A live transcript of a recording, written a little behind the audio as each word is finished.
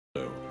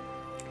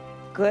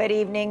Good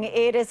evening.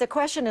 It is a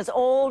question as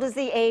old as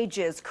the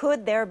ages.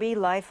 Could there be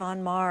life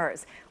on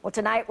Mars? Well,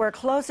 tonight we're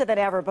closer than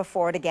ever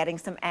before to getting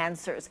some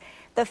answers.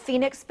 The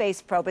Phoenix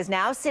space probe is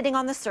now sitting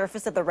on the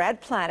surface of the red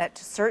planet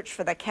to search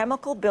for the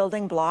chemical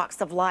building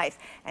blocks of life.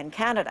 And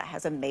Canada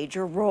has a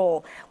major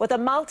role with a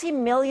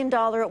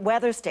multi-million-dollar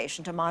weather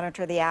station to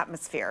monitor the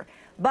atmosphere.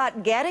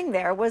 But getting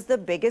there was the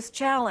biggest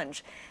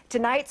challenge.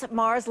 Tonight's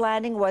Mars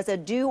landing was a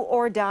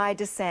do-or-die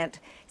descent.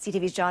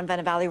 CTV's John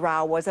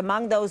Vanavalley-Rao was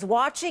among those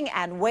watching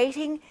and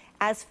waiting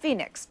as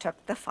Phoenix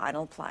took the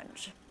final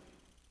plunge.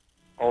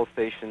 All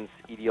stations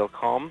EDL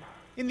calm.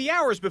 In the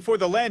hours before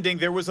the landing,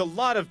 there was a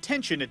lot of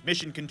tension at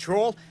Mission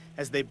Control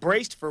as they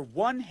braced for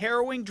one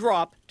harrowing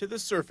drop to the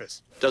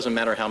surface. Doesn't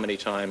matter how many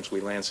times we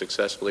land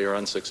successfully or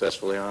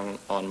unsuccessfully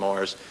on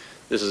Mars,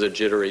 this is a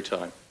jittery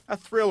time. A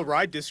thrill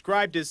ride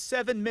described as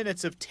 7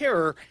 minutes of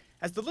terror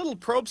as the little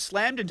probe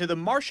slammed into the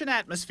Martian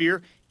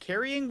atmosphere,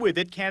 carrying with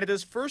it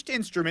Canada's first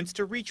instruments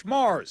to reach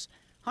Mars.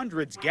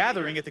 Hundreds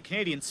gathering at the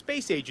Canadian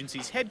Space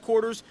Agency's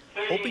headquarters,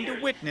 hoping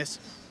to witness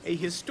a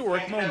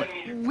historic moment.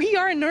 We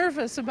are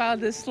nervous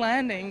about this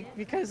landing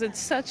because it's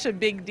such a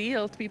big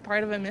deal to be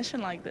part of a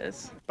mission like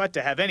this. But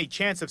to have any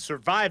chance of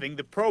surviving,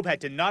 the probe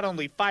had to not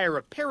only fire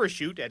a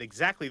parachute at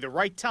exactly the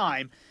right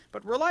time,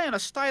 but rely on a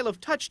style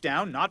of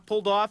touchdown not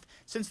pulled off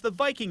since the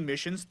Viking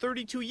missions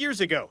 32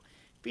 years ago.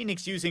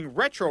 Phoenix using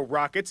retro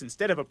rockets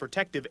instead of a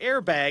protective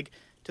airbag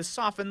to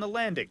soften the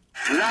landing.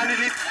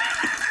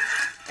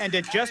 And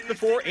at just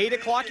before 8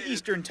 o'clock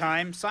Eastern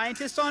Time,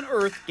 scientists on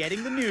Earth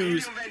getting the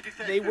news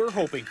they were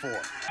hoping for.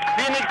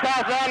 Phoenix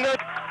has landed.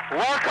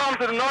 Welcome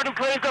to the northern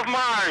plains of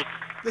Mars.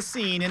 The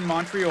scene in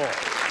Montreal.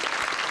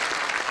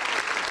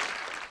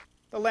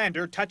 The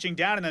lander touching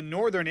down in the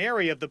northern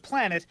area of the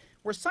planet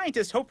where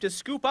scientists hope to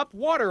scoop up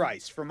water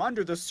ice from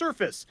under the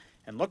surface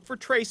and look for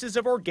traces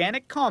of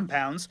organic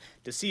compounds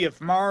to see if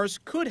Mars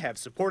could have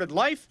supported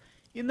life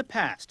in the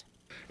past.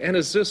 And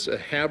is this a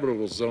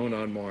habitable zone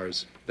on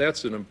Mars?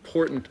 That's an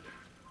important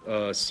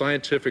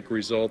scientific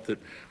result that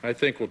I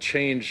think will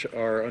change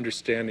our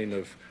understanding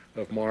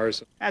of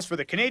Mars. As for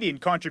the Canadian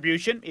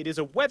contribution, it is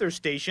a weather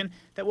station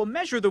that will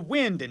measure the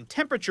wind and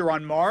temperature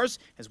on Mars,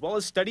 as well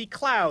as study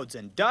clouds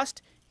and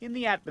dust in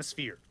the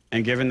atmosphere.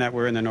 And given that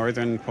we're in the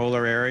northern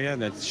polar area,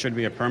 that should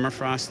be a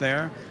permafrost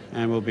there,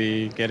 and we'll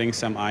be getting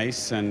some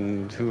ice,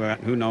 and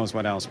who knows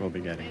what else we'll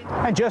be getting.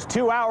 And just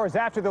 2 hours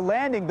after the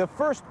landing, the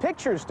first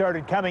pictures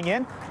started coming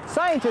in.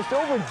 Scientists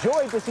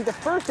overjoyed to see the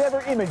first ever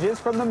images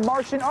from the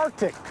Martian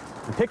Arctic.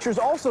 The pictures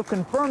also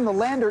confirm the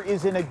lander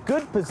is in a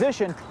good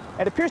position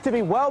and appears to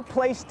be well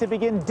placed to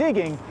begin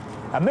digging,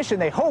 a mission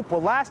they hope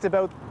will last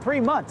about 3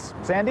 months.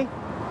 Sandy?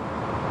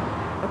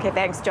 Okay,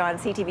 thanks, John.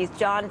 CTV's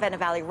John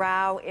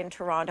Vanavalley-Rao in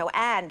Toronto.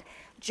 And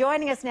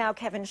joining us now,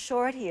 Kevin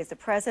Shortt. He is the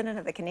president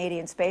of the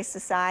Canadian Space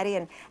Society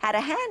and had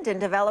a hand in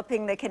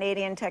developing the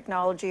Canadian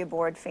technology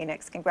aboard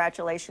Phoenix.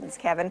 Congratulations,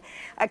 Kevin.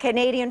 A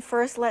Canadian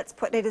first. Let's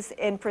put it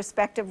in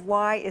perspective.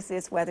 Why is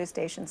this weather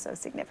station so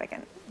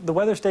significant? The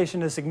weather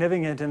station is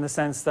significant in the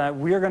sense that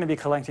we are going to be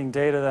collecting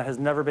data that has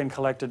never been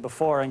collected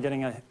before and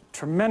getting a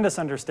tremendous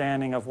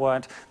understanding of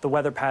what the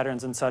weather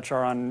patterns and such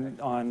are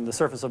on the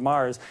surface of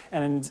Mars.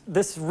 And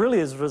this really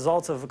is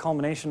results of a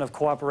culmination of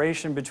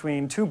cooperation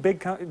between two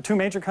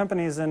major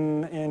companies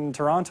in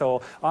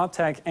Toronto,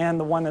 Optech, and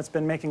the one that's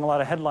been making a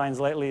lot of headlines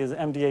lately is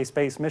MDA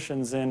Space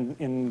Missions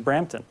in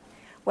Brampton.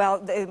 Well,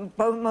 the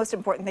most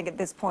important thing at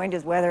this point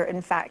is whether,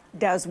 in fact,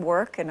 does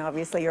work, and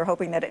obviously you're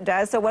hoping that it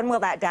does. So when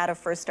will that data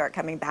first start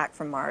coming back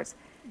from Mars?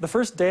 The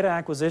first data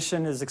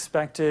acquisition is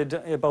expected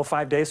about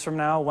 5 days from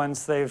now.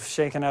 Once they've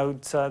shaken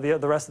out the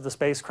rest of the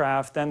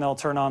spacecraft, then they'll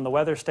turn on the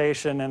weather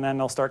station, and then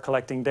they'll start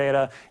collecting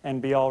data and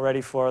be all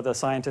ready for the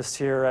scientists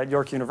here at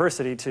York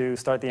University to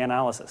start the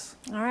analysis.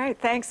 All right,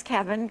 thanks,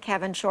 Kevin.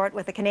 Kevin Shortt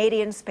with the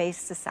Canadian Space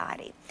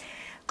Society.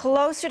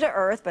 Closer to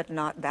Earth, but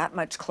not that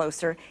much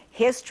closer,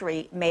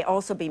 history may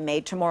also be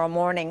made tomorrow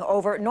morning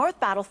over North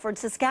Battleford,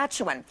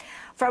 Saskatchewan.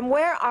 From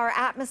where our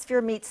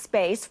atmosphere meets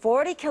space,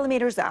 40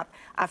 kilometers up,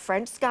 a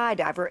French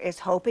skydiver is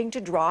hoping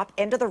to drop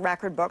into the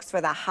record books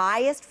for the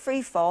highest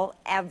free fall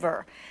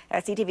ever.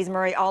 As CTV's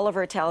Murray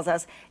Oliver tells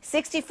us,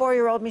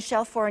 64-year-old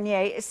Michel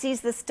Fournier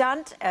sees the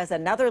stunt as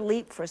another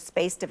leap for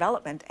space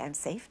development and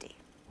safety.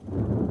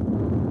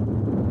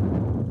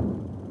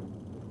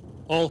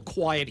 All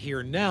quiet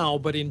here now,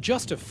 but in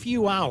just a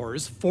few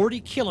hours, 40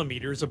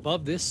 kilometers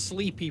above this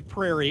sleepy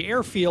prairie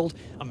airfield,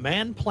 a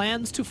man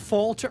plans to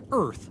fall to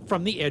Earth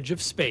from the edge of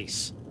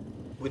space.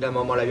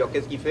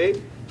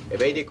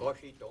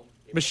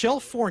 Michel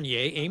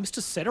Fournier aims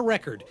to set a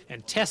record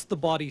and test the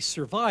body's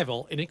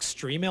survival in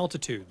extreme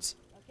altitudes.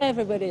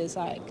 Everybody is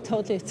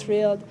totally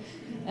thrilled.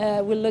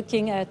 We're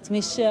looking at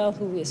Michel,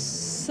 who is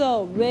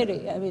so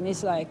ready. I mean,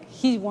 it's like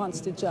he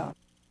wants to jump.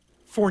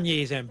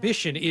 Fournier's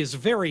ambition is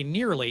very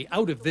nearly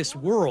out of this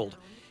world.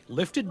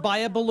 Lifted by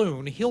a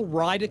balloon, he'll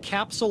ride a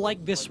capsule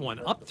like this one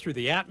up through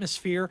the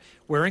atmosphere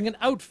wearing an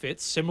outfit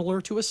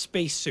similar to a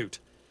spacesuit.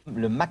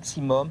 Le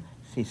maximum,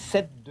 c'est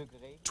 7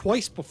 degrés.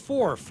 Twice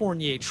before,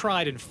 Fournier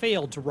tried and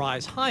failed to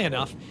rise high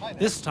enough.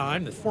 This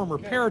time, the former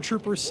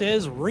paratrooper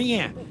says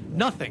rien,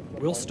 nothing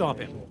will stop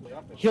him.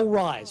 He'll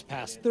rise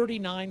past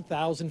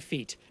 39,000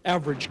 feet,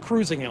 average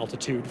cruising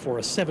altitude for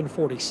a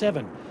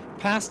 747,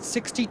 past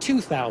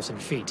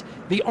 62,000 feet,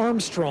 the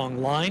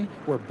Armstrong line,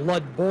 where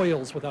blood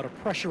boils without a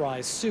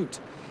pressurized suit,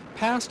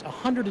 past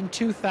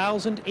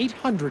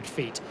 102,800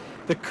 feet,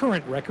 the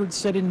current record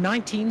set in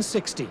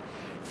 1960,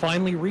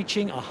 finally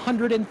reaching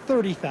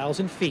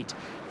 130,000 feet,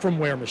 from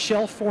where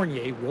Michel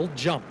Fournier will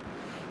jump.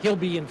 He'll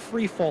be in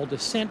free-fall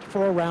descent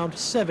for around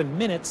 7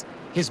 minutes,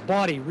 his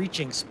body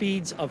reaching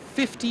speeds of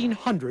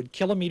 1,500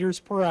 kilometers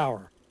per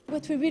hour.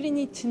 What we really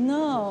need to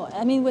know,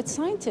 I mean, what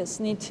scientists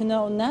need to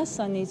know,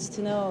 NASA needs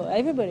to know,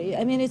 everybody,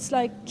 I mean, it's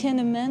like, can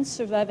a man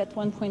survive at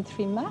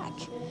 1.3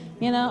 Mach?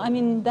 You know, I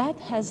mean, that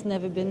has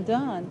never been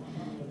done.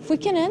 If we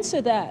can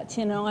answer that,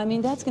 you know, I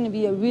mean, that's going to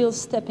be a real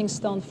stepping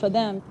stone for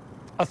them.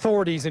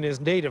 Authorities in his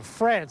native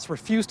France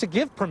refuse to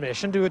give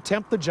permission to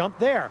attempt the jump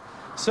there,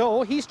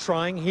 so he's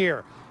trying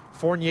here.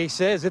 Fournier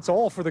says it's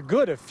all for the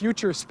good of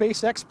future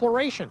space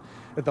exploration,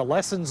 that the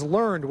lessons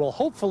learned will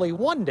hopefully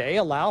one day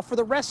allow for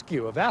the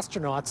rescue of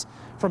astronauts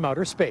from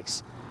outer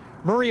space.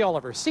 Murray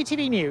Oliver,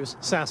 CTV News,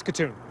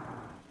 Saskatoon.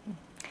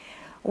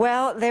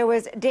 Well, there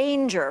was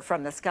danger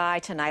from the sky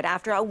tonight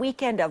after a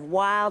weekend of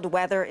wild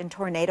weather in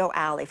Tornado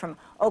Alley from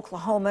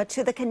Oklahoma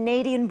to the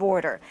Canadian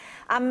border.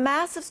 A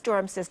massive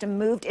storm system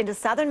moved into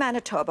southern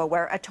Manitoba,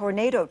 where a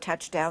tornado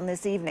touched down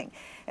this evening.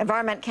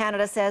 Environment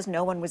Canada says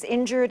no one was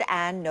injured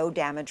and no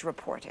damage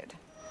reported.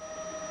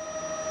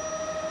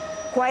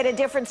 Quite a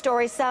different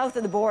story south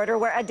of the border,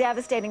 where a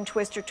devastating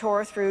twister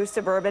tore through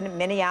suburban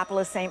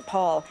Minneapolis-St.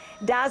 Paul.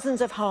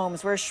 Dozens of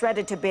homes were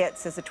shredded to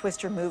bits as the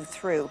twister moved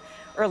through.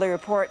 Early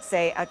reports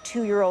say a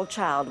 2-year-old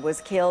child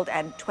was killed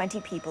and 20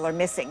 people are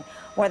missing.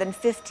 More than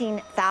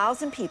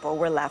 15,000 people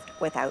were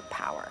left without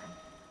power.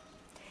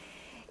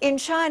 In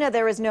China,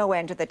 there is no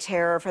end to the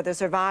terror for the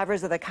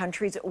survivors of the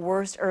country's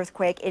worst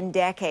earthquake in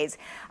decades.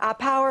 A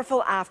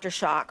powerful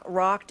aftershock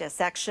rocked a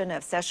section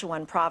of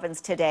Sichuan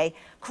province today,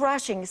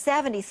 crushing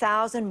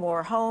 70,000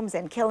 more homes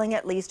and killing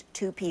at least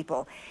 2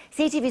 people.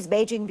 CTV's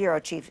Beijing Bureau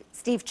Chief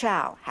Steve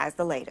Chow has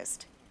the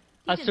latest.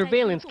 A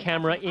surveillance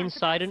camera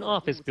inside an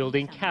office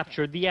building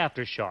captured the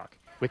aftershock,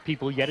 with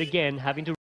people yet again having to